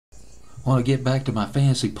want to get back to my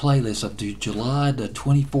fancy playlist of July the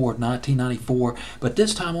 24th, 1994. But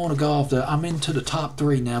this time I want to go off I'm into the top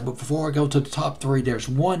three now. But before I go to the top three, there's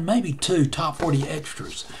one, maybe two top 40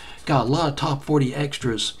 extras. Got a lot of top 40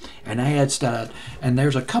 extras and ads and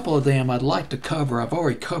there's a couple of them I'd like to cover. I've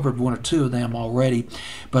already covered one or two of them already,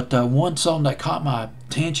 but one song that caught my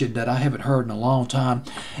attention that I haven't heard in a long time,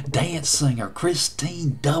 dance singer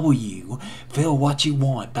Kristine W. Feel What You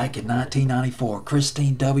Want, back in 1994.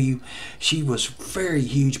 Kristine W., she was very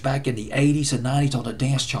huge back in the 80s and 90s on the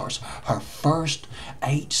dance charts. Her first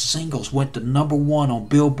 8 singles went to #1 on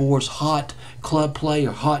Billboard's Hot Club Play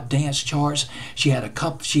or Hot Dance charts. She had a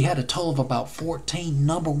total of about 14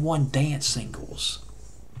 #1 dance singles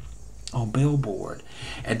on Billboard,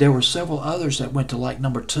 and there were several others that went to like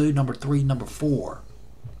 #2, #3, #4.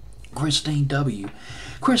 Kristine W.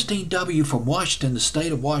 Kristine W. from Washington, the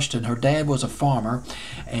state of Washington. Her dad was a farmer,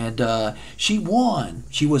 and she won.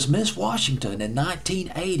 She was Miss Washington in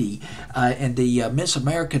 1980 in the Miss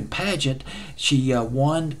American pageant. She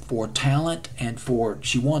won for talent and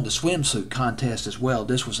she won the swimsuit contest as well.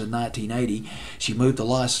 This was in 1980. She moved to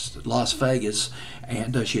Las Vegas,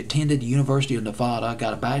 and she attended the University of Nevada,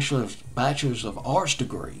 got a bachelor's of arts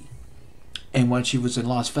degree. And when she was in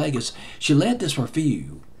Las Vegas, she led this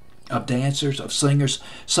review of dancers, of singers,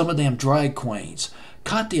 some of them drag queens.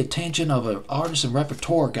 Caught the attention of an artist and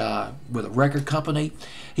repertoire guy with a record company.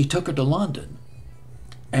 He took her to London,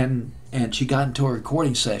 and she got into a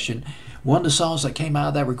recording session. One of the songs that came out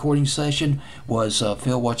of that recording session was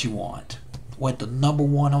Feel What You Want. Went to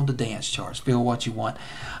 #1 on the dance charts, Feel What You Want.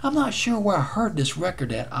 I'm not sure where I heard this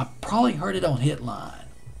record at. I probably heard it on Hitline,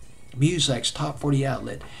 Muzak's top 40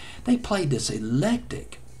 outlet. They played this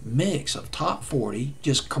eclectic mix of top 40,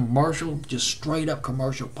 just commercial, just straight up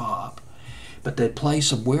commercial pop, but they'd play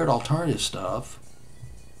some weird alternative stuff,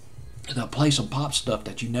 and they'll play some pop stuff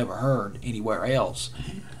that you never heard anywhere else.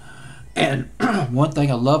 And one thing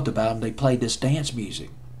I loved about them, they played this dance music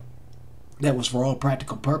that was for all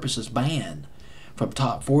practical purposes banned from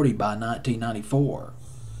top 40 by 1994.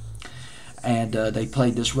 And they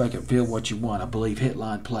played this record, Feel What You Want. I believe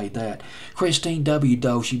Hitline played that. Kristine W.,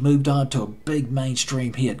 though, she moved on to a big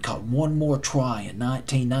mainstream hit called One More Try in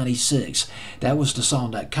 1996. That was the song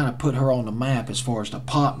that kind of put her on the map as far as the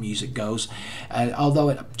pop music goes. Although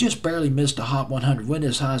it just barely missed the Hot 100, went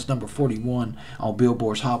as high as number 41 on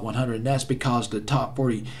Billboard's Hot 100, and that's because the top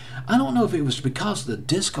 40, I don't know if it was because of the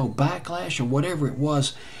disco backlash or whatever it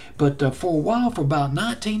was, but for a while, for about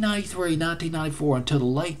 1993, 1994, until the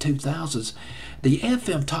late 2000s, the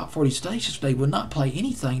FM Top 40 stations, they would not play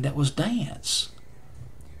anything that was dance.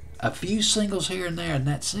 A few singles here and there, and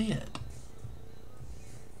that's it.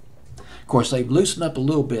 Of course, they've loosened up a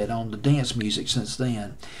little bit on the dance music since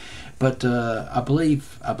then. But I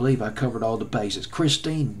believe I covered all the bases.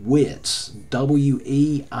 Kristine Witz,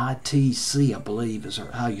 W-E-I-T-C, I believe is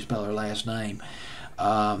how you spell her last name.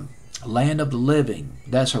 Land of the Living,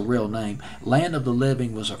 that's her real name. Land of the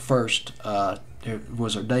Living was her first,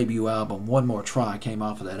 was her debut album. One More Try came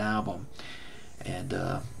off of that album. And,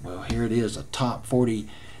 well, here it is, a top 40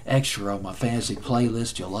 extra on my fantasy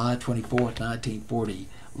playlist, July 24th, 1940.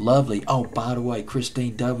 Lovely. Oh, by the way,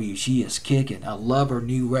 Kristine W., she is kicking. I love her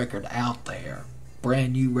new record, Out There.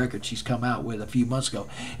 Brand new record she's come out with a few months ago.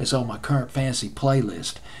 It's on my current fantasy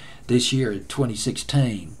playlist this year in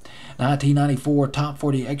 2016. 1994 Top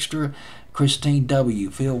 40 Extra, Kristine W.,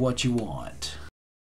 Feel What You Want.